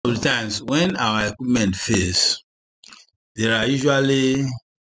of the times when our equipment fails, there are usually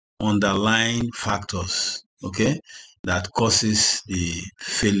underlying factors, okay, that causes the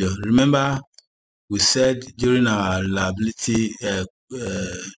failure. Remember, we said during our reliability,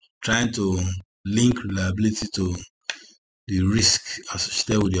 trying to link reliability to the risk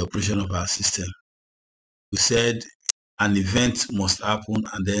associated with the operation of our system. We said an event must happen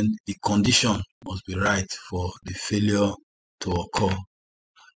and then the condition must be right for the failure to occur.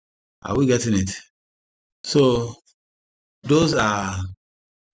 Are we getting it? So those are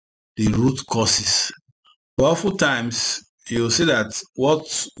the root causes. But oftentimes you'll see that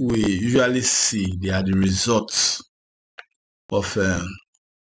what we usually see, they are the results of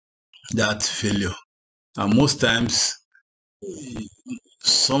that failure. And most times,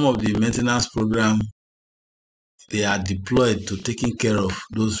 some of the maintenance program, they are deployed to taking care of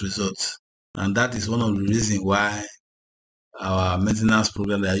those results. And that is one of the reasons why our maintenance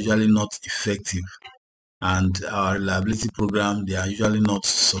program, they are usually not effective. And our reliability program, they are usually not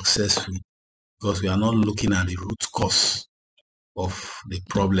successful because we are not looking at the root cause of the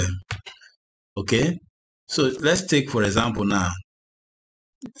problem. Okay, so let's take, for example, now,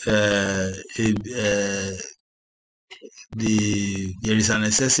 there is an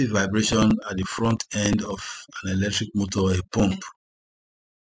excessive vibration at the front end of an electric motor or a pump.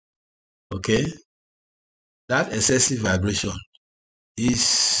 Okay, that excessive vibration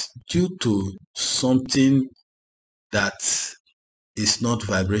is due to something that is not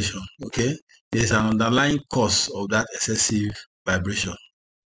vibration. Okay, there's an underlying cause of that excessive vibration.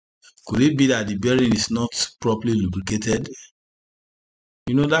 Could it be that the bearing is not properly lubricated?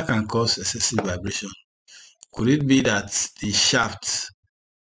 You know, that can cause excessive vibration. Could it be that the shaft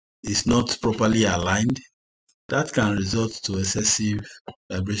is not properly aligned? That can result to excessive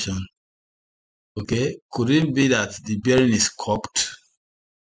vibration. Okay, could it be that the bearing is cocked?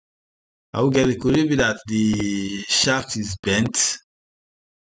 I will get it. Could it be that the shaft is bent?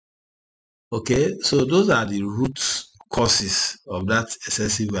 Okay, so those are the root causes of that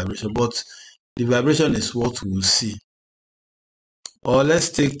excessive vibration, but the vibration is what we will see. Or let's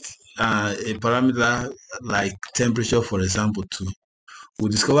take a parameter like temperature, for example, too. We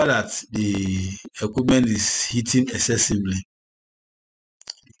discover that the equipment is heating excessively.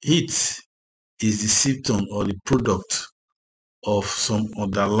 Heat is the symptom or the product of some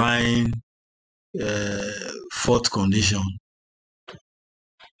underlying fault condition.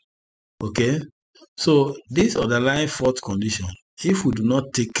 Okay, so this underlying fault condition, if we do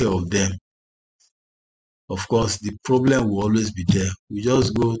not take care of them, of course the problem will always be there. We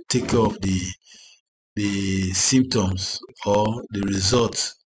just go take care of the symptoms or the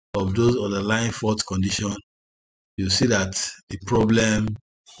results of those underlying fault condition. You see that the problem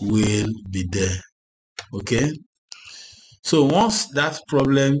will be there. Okay, so once that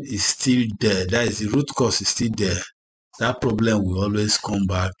problem is still there, that is the root cause is still there, that problem will always come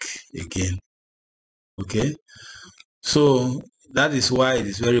back again. Okay, so that is why it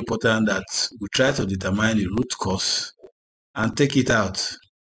is very important that we try to determine the root cause and take it out.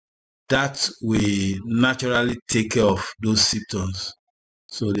 That we naturally take care of those symptoms.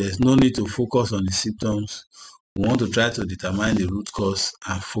 So there's no need to focus on the symptoms. We want to try to determine the root cause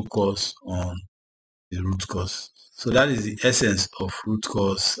and focus on the root cause. So that is the essence of root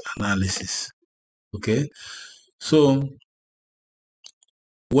cause analysis. Okay, so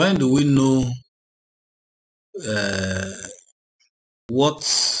when do we know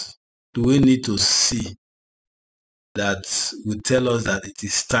what do we need to see that will tell us that it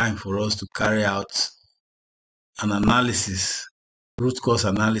is time for us to carry out an analysis, root cause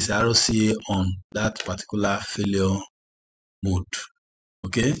analysis, RCA, on that particular failure mode?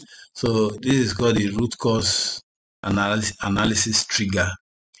 Okay, so this is called the root cause analysis trigger.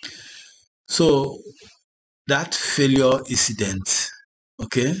 So that failure incident,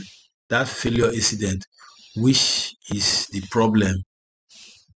 okay, that failure incident, which is the problem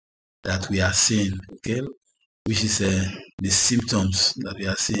that we are seeing, okay, which is the symptoms that we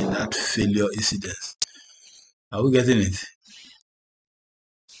are seeing, that failure incident. Are we getting it?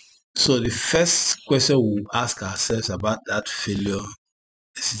 So the first question we'll ask ourselves about that failure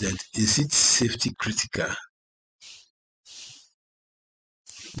incident, is it safety critical?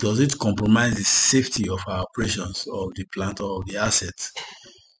 Does it compromise the safety of our operations of the plant or of the assets?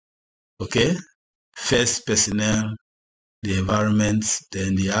 Okay, first personnel, the environment,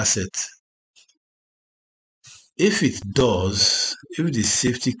 then the asset. If it does, if it is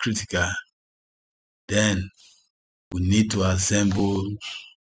safety critical, then we need to assemble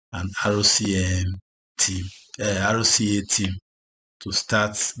an RCA team to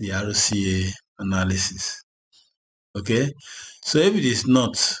start the RCA analysis. Okay, so if it is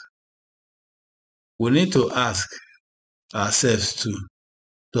not, we need to ask ourselves too,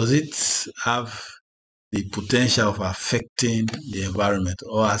 does it have the potential of affecting the environment,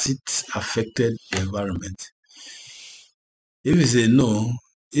 or has it affected the environment? If it's a no,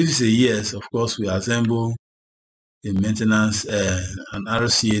 if it's a yes, of course, we assemble a maintenance, an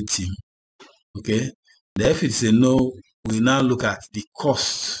RCA team. Okay, then if it's a no, we now look at the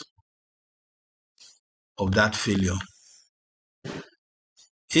cost of that failure.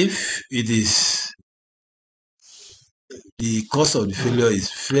 If it is, the cost of the failure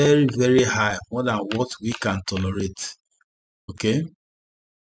is very, very high, more than what we can tolerate. Okay,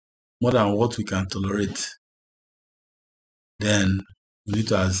 more than what we can tolerate, then we need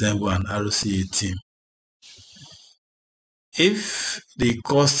to assemble an RCA team. If the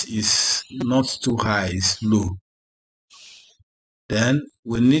cost is not too high, it's low, then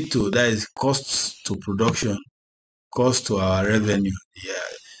we need to, that is cost to production, cost to our revenue,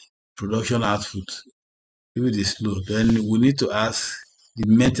 production output. If it is low, then we need to ask the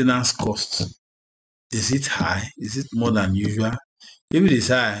maintenance cost. Is it high? Is it more than usual? If it is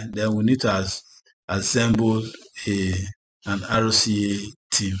high, then we need to assemble an RCA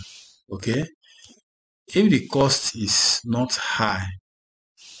team. Okay. If the cost is not high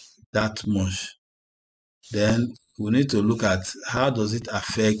that much, then we need to look at how does it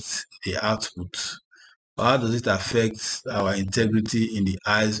affect the output? How does it affect our integrity in the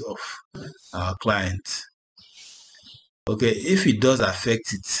eyes of our client? Okay, if it does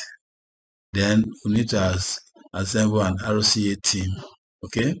affect it, then we need to assemble an RCA team,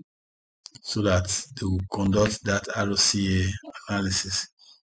 okay, so that they will conduct that RCA analysis.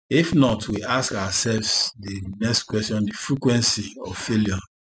 If not, we ask ourselves the next question, the frequency of failure.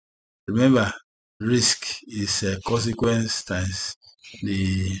 Remember, risk is a consequence times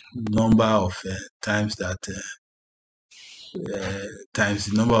the number of times that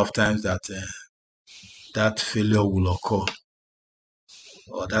that failure will occur,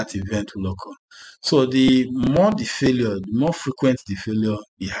 or that event will occur. So the more the failure, the more frequent the failure,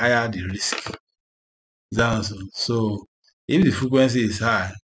 the higher the risk. So if the frequency is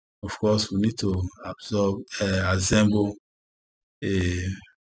high, of course, we need to assemble an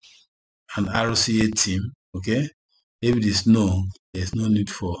RCA team. Okay. If it is no, there's no need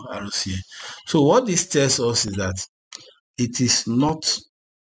for RCA. So what this tells us is that it is not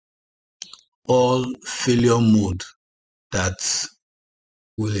all failure mode that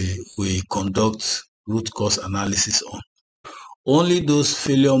we conduct root cause analysis on. Only those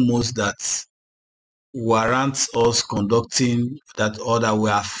failure modes that warrant us conducting that, or that will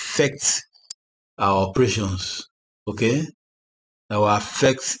affect our operations, okay, that will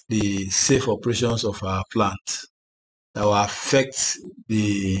affect the safe operations of our plant, that will affect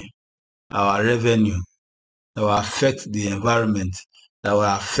our revenue, that will affect the environment, that will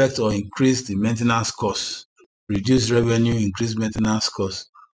affect or increase the maintenance costs, reduce revenue, increase maintenance costs,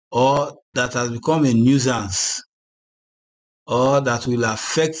 or that has become a nuisance, or that will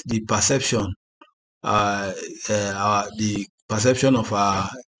affect the perception, the perception of our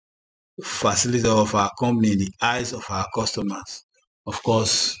facility, of our company in the eyes of our customers. Of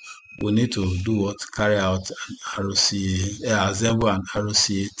course, we need to do what? Carry out an RCA, assemble an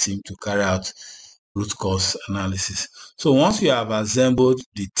RCA team to carry out root cause analysis. So once you have assembled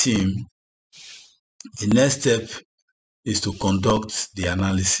the team, the next step is to conduct the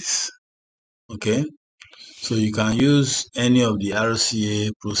analysis. Okay, so you can use any of the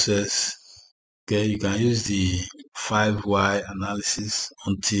RCA process. Okay, you can use the 5 why analysis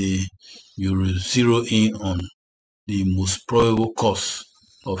until you zero in on the most probable cause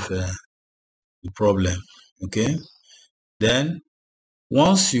of the problem. Okay, then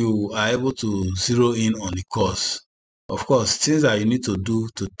once you are able to zero in on the cause, of course, things that you need to do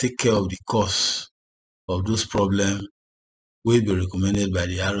to take care of the cause of those problems will be recommended by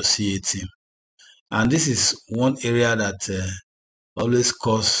the RCA team. And this is one area that always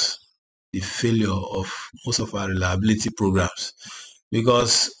causes the failure of most of our reliability programs,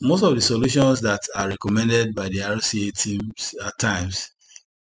 because most of the solutions that are recommended by the RCA teams at times,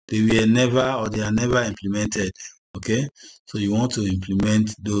 they are never implemented. Okay, so you want to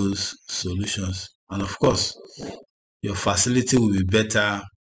implement those solutions, and of course your facility will be better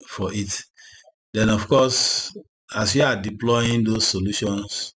for it. Then of course, as you are deploying those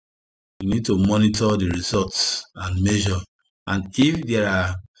solutions, you need to monitor the results and measure, and if there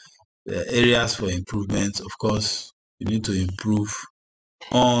are areas for improvement, of course you need to improve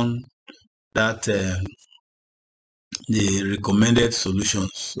on that, the recommended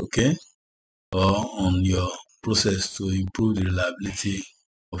solutions, okay, or on your process to improve the reliability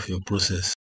of your process.